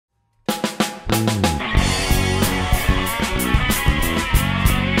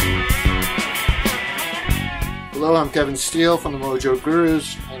Hello, I'm Kevin Steele from the Mojo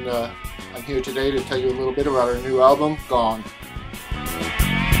Gurus, and I'm here today to tell you a little bit about our new album, Gone.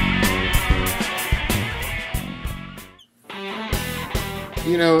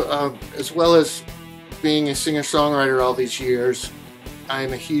 You know, as well as being a singer-songwriter all these years,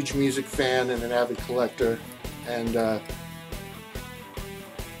 I'm a huge music fan and an avid collector, and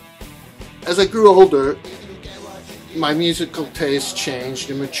as I grew older, my musical taste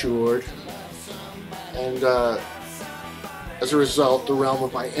changed and matured, and as a result, the realm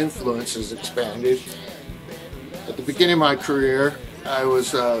of my influences expanded. At the beginning of my career,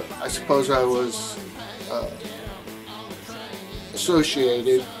 I suppose I was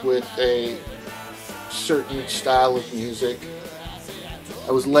associated with a certain style of music.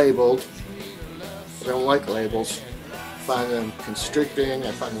 I was labeled. I don't like labels. I find them constricting,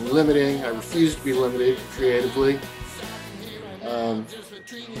 I find them limiting. I refuse to be limited creatively. I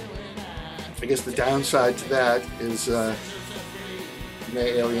guess the downside to that is you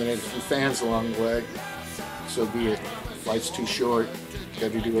may alienate a few fans along the way. So be it. Life's too short. You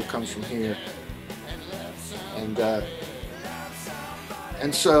got to do what comes from here. And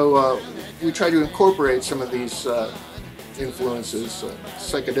so we try to incorporate some of these influences,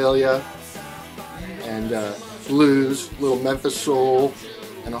 psychedelia and blues, a little Memphis soul,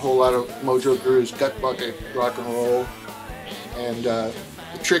 and a whole lot of Mojo Gurus gut bucket rock and roll. And the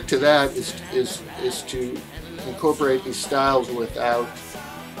trick to that is to incorporate these styles without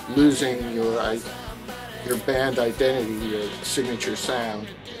losing your band identity, your signature sound.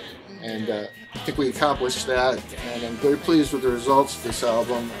 And I think we accomplished that, and I'm very pleased with the results of this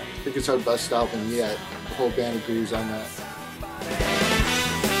album. I think it's our best album yet. The whole band agrees on that.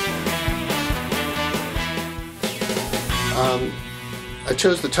 I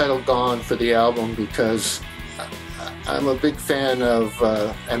chose the title Gone for the album because I'm a big fan of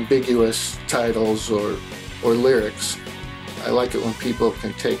ambiguous titles or lyrics. I like it when people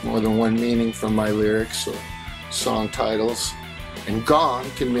can take more than one meaning from my lyrics or song titles. And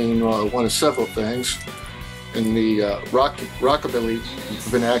gone can mean one of several things. In the rockabilly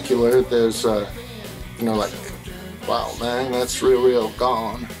vernacular, there's like, wow man, that's real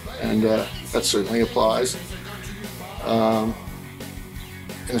gone, and that certainly applies.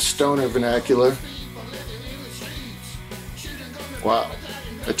 In a stoner vernacular, wow,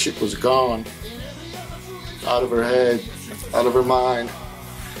 that chick was gone, out of her head, out of her mind.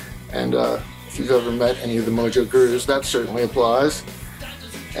 And if you've ever met any of the Mojo Gurus, that certainly applies.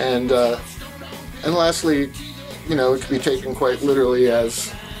 And lastly, you know, it can be taken quite literally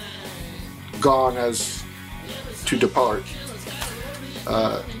as gone as to depart.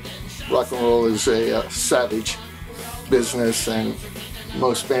 Rock and roll is a savage business, and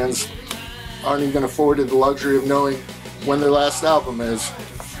most bands aren't even afforded the luxury of knowing when their last album is.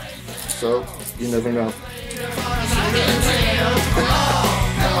 So, you never know.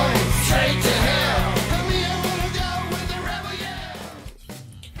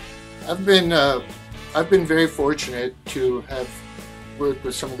 I've been very fortunate to have worked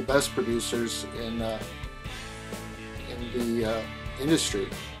with some of the best producers in the industry.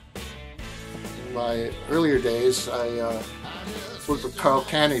 In my earlier days, I worked with Carl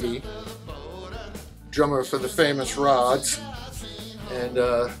Kennedy, drummer for the famous Rods, and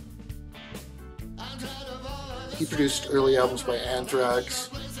he produced early albums by Anthrax,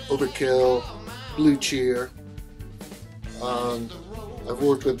 Overkill, Blue Cheer. I've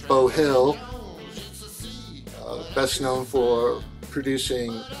worked with Beau Hill, best known for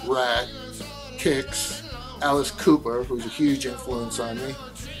producing Rat, Kix, Alice Cooper, who's a huge influence on me.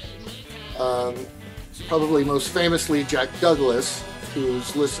 Probably most famously Jack Douglas,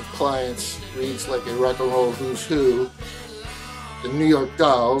 whose list of clients reads like a rock and roll who's who. The New York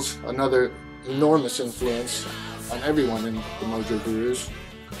Dolls, another enormous influence on everyone in the Mojo Gurus.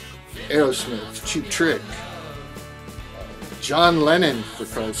 Aerosmith, Cheap Trick, John Lennon, for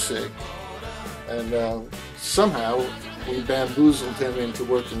Christ's sake. And somehow we bamboozled him into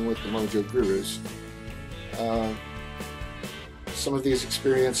working with the Mojo Gurus. Some of these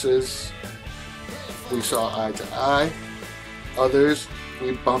experiences we saw eye to eye, others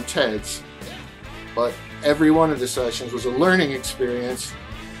we bumped heads. But every one of the sessions was a learning experience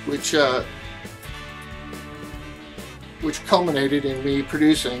which culminated in me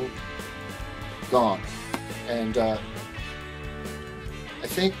producing Gone. And I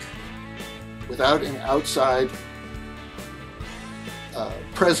think without an outside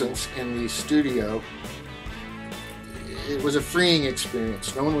presence in the studio, it was a freeing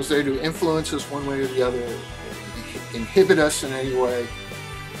experience. No one was there to influence us one way or the other, inhibit us in any way,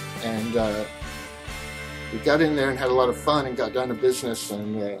 and we got in there and had a lot of fun and got down to business,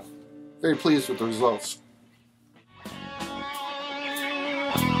 and very pleased with the results.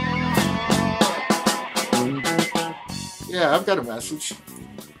 Yeah, I've got a message.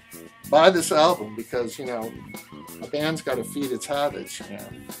 Buy this album because, you know, a band's got to feed its habits, you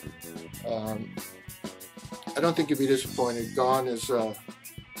know. I don't think you'd be disappointed. Gone is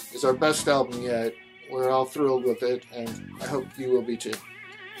our best album yet. We're all thrilled with it, and I hope you will be too.